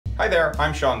Hi there, I'm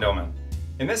Sean Dillman.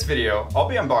 In this video, I'll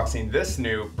be unboxing this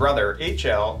new Brother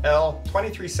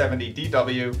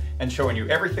HL-L2370DW and showing you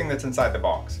everything that's inside the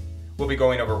box. We'll be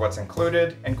going over what's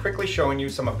included and quickly showing you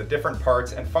some of the different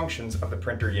parts and functions of the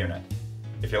printer unit.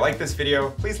 If you like this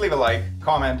video, please leave a like,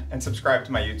 comment, and subscribe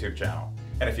to my YouTube channel.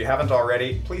 And if you haven't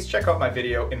already, please check out my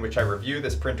video in which I review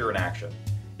this printer in action.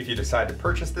 If you decide to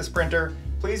purchase this printer,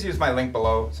 please use my link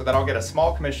below so that I'll get a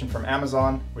small commission from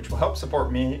Amazon, which will help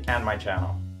support me and my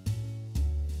channel.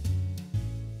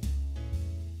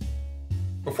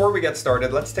 Before we get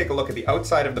started, let's take a look at the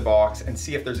outside of the box and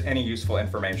see if there's any useful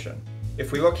information.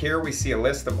 If we look here, we see a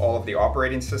list of all of the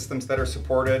operating systems that are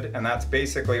supported, and that's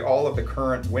basically all of the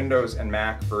current Windows and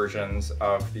Mac versions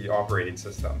of the operating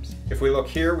systems. If we look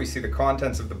here, we see the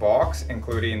contents of the box,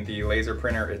 including the laser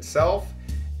printer itself,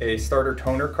 a starter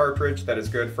toner cartridge that is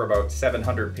good for about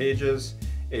 700 pages,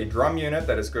 a drum unit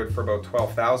that is good for about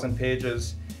 12,000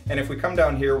 pages, and if we come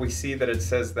down here, we see that it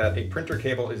says that a printer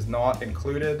cable is not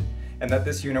included, and that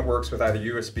this unit works with either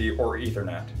USB or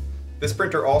Ethernet. This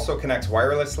printer also connects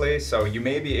wirelessly, so you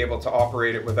may be able to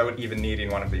operate it without even needing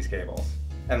one of these cables.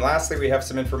 And lastly, we have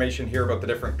some information here about the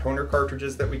different toner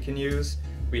cartridges that we can use.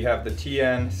 We have the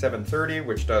TN730,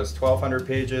 which does 1,200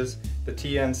 pages, the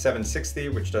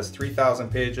TN760, which does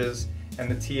 3,000 pages, and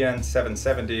the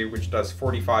TN770, which does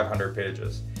 4,500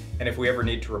 pages. And if we ever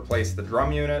need to replace the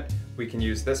drum unit, we can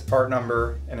use this part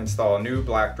number and install a new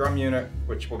black drum unit,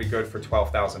 which will be good for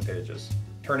 12,000 pages.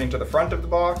 Turning to the front of the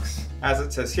box, as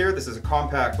it says here, this is a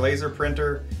compact laser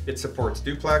printer. It supports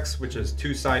duplex, which is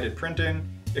two-sided printing.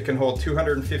 It can hold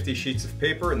 250 sheets of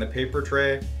paper in the paper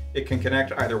tray. It can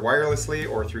connect either wirelessly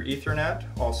or through Ethernet,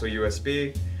 also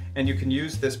USB, and you can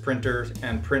use this printer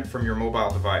and print from your mobile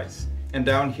device. And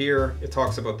down here, it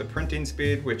talks about the printing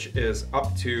speed, which is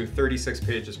up to 36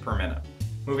 pages per minute.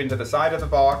 Moving to the side of the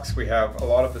box, we have a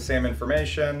lot of the same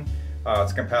information.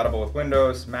 It's compatible with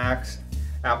Windows, Macs,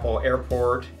 Apple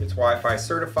Airport. It's Wi-Fi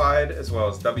certified as well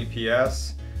as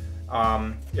WPS.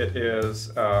 It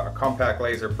is a compact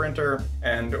laser printer,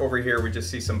 and over here we just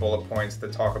see some bullet points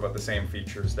that talk about the same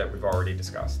features that we've already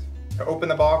discussed. To open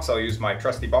the box, I'll use my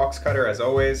trusty box cutter as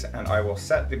always, and I will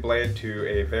set the blade to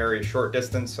a very short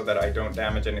distance so that I don't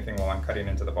damage anything while I'm cutting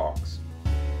into the box.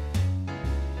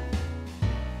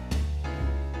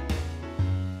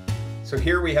 So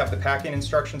here we have the packing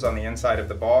instructions on the inside of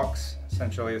the box.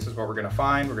 Essentially, this is what we're going to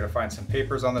find. We're going to find some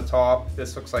papers on the top.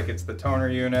 This looks like it's the toner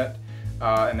unit.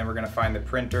 And then we're going to find the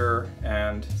printer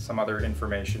and some other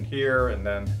information here, and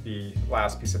then the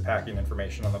last piece of packing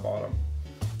information on the bottom.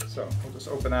 So we'll just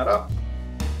open that up.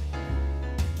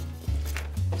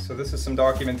 So this is some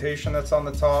documentation that's on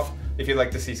the top. If you'd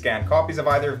like to see scanned copies of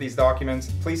either of these documents,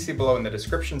 please see below in the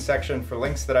description section for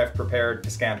links that I've prepared to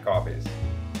scanned copies.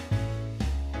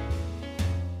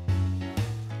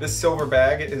 This silver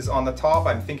bag is on the top.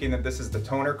 I'm thinking that this is the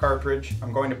toner cartridge.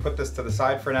 I'm going to put this to the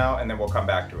side for now, and then we'll come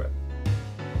back to it.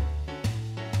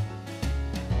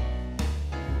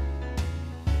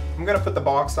 I'm going to put the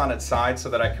box on its side so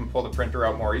that I can pull the printer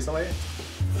out more easily.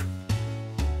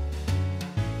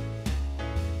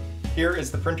 Here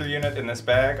is the printer unit in this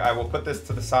bag. I will put this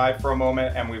to the side for a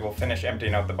moment and we will finish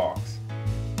emptying out the box.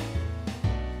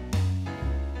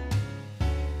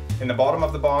 In the bottom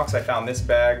of the box, I found this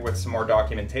bag with some more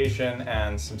documentation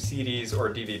and some CDs or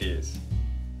DVDs.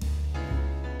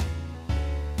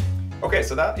 Okay,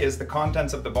 so that is the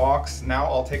contents of the box. Now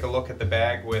I'll take a look at the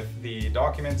bag with the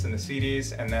documents and the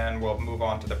CDs, and then we'll move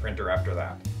on to the printer after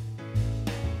that.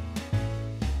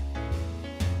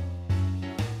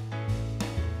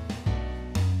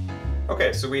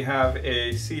 Okay, so we have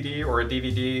a CD or a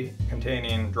DVD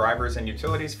containing drivers and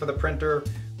utilities for the printer.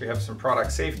 We have some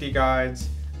product safety guides.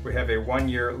 We have a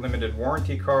 1-year limited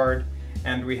warranty card,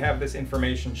 and we have this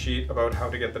information sheet about how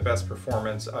to get the best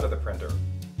performance out of the printer.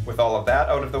 With all of that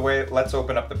out of the way, let's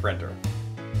open up the printer.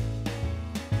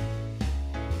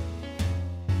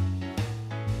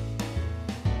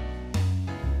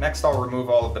 Next, I'll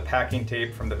remove all of the packing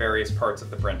tape from the various parts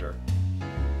of the printer.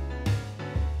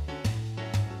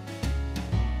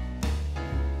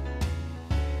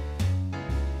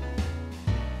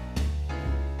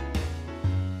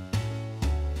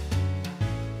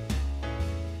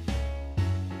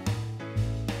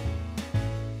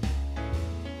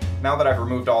 Now that I've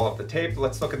removed all of the tape,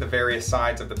 let's look at the various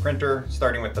sides of the printer,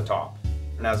 starting with the top.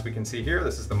 And as we can see here,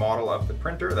 this is the model of the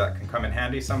printer that can come in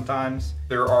handy sometimes.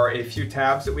 There are a few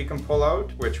tabs that we can pull out,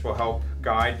 which will help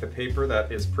guide the paper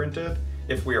that is printed.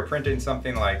 If we are printing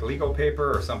something like legal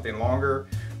paper or something longer,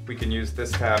 we can use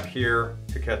this tab here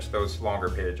to catch those longer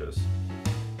pages.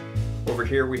 Over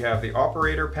here we have the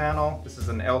operator panel. This is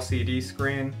an LCD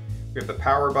screen. We have the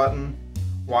power button.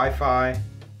 Wi-Fi,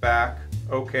 back,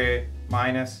 OK,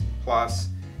 minus, plus,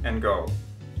 and go.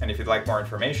 And if you'd like more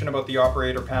information about the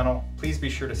operator panel, please be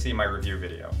sure to see my review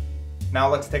video. Now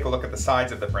let's take a look at the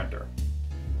sides of the printer.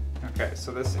 Okay,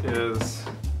 so this is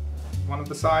one of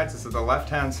the sides. This is the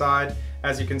left-hand side.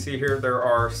 As you can see here, there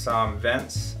are some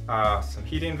vents, some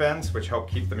heating vents, which help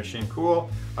keep the machine cool.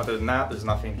 Other than that, there's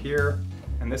nothing here.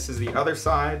 And this is the other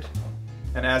side.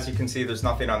 And as you can see, there's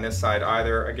nothing on this side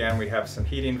either. Again, we have some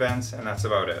heating vents, and that's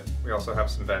about it. We also have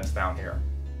some vents down here.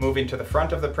 Moving to the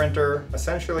front of the printer,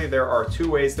 essentially there are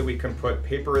two ways that we can put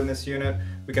paper in this unit.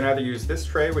 We can either use this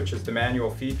tray, which is the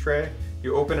manual feed tray.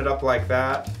 You open it up like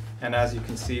that, and as you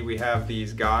can see, we have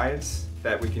these guides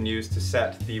that we can use to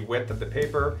set the width of the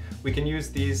paper. We can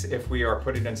use these if we are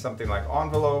putting in something like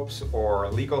envelopes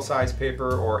or legal size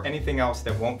paper or anything else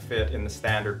that won't fit in the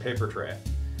standard paper tray.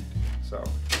 So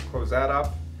close that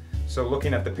up. So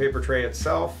looking at the paper tray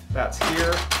itself, that's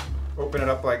here. Open it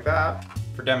up like that.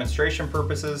 For demonstration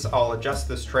purposes, I'll adjust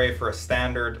this tray for a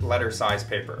standard letter size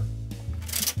paper.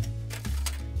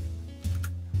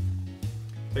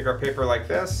 Take our paper like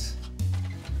this,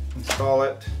 install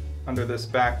it under this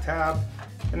back tab,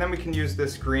 and then we can use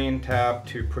this green tab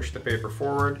to push the paper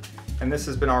forward, and this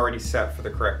has been already set for the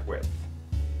correct width.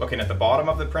 Looking at the bottom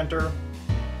of the printer,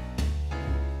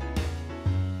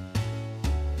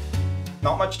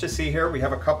 not much to see here. We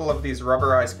have a couple of these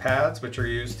rubberized pads which are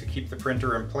used to keep the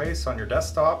printer in place on your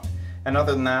desktop, and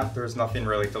other than that, there's nothing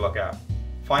really to look at.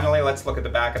 Finally, let's look at the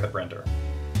back of the printer.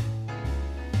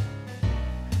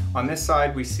 On this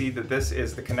side, we see that this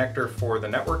is the connector for the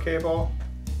network cable,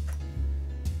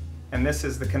 and this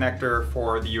is the connector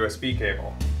for the USB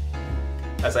cable.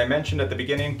 As I mentioned at the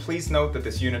beginning, please note that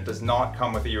this unit does not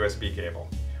come with a USB cable.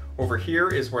 Over here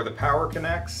is where the power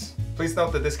connects. Please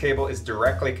note that this cable is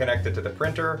directly connected to the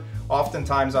printer.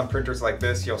 Oftentimes on printers like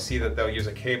this, you'll see that they'll use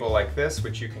a cable like this,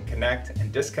 which you can connect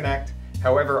and disconnect.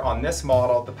 However, on this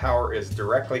model, the power is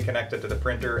directly connected to the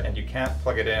printer and you can't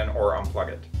plug it in or unplug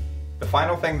it. The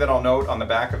final thing that I'll note on the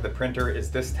back of the printer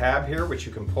is this tab here, which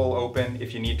you can pull open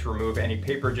if you need to remove any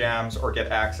paper jams or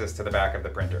get access to the back of the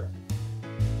printer.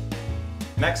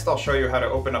 Next, I'll show you how to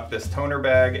open up this toner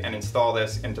bag and install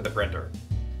this into the printer.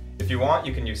 If you want,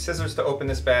 you can use scissors to open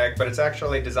this bag, but it's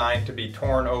actually designed to be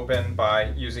torn open by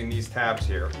using these tabs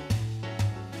here.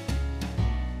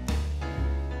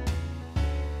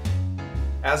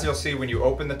 As you'll see when you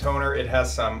open the toner, it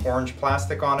has some orange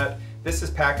plastic on it. This is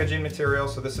packaging material,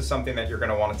 so this is something that you're going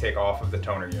to want to take off of the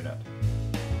toner unit.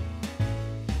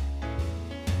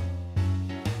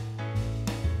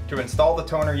 To install the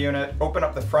toner unit, open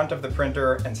up the front of the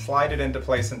printer and slide it into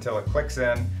place until it clicks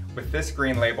in with this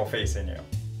green label facing you.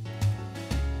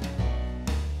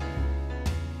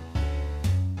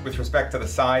 With respect to the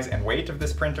size and weight of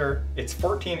this printer, it's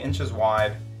 14 inches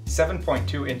wide,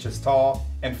 7.2 inches tall,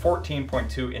 and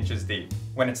 14.2 inches deep.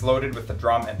 When it's loaded with the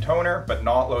drum and toner, but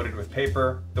not loaded with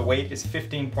paper, the weight is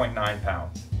 15.9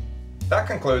 pounds. That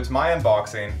concludes my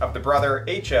unboxing of the Brother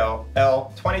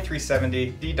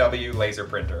HL-L2370DW laser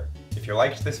printer. If you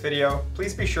liked this video,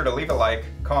 please be sure to leave a like,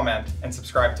 comment, and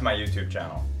subscribe to my YouTube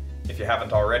channel. If you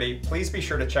haven't already, please be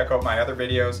sure to check out my other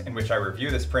videos in which I review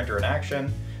this printer in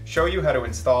action, show you how to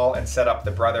install and set up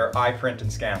the Brother iPrint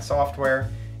and Scan software,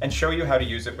 and show you how to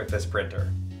use it with this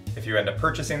printer. If you end up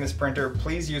purchasing this printer,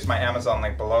 please use my Amazon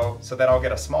link below so that I'll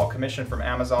get a small commission from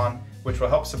Amazon, which will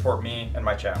help support me and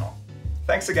my channel.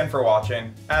 Thanks again for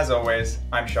watching. As always,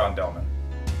 I'm Sean Dillman.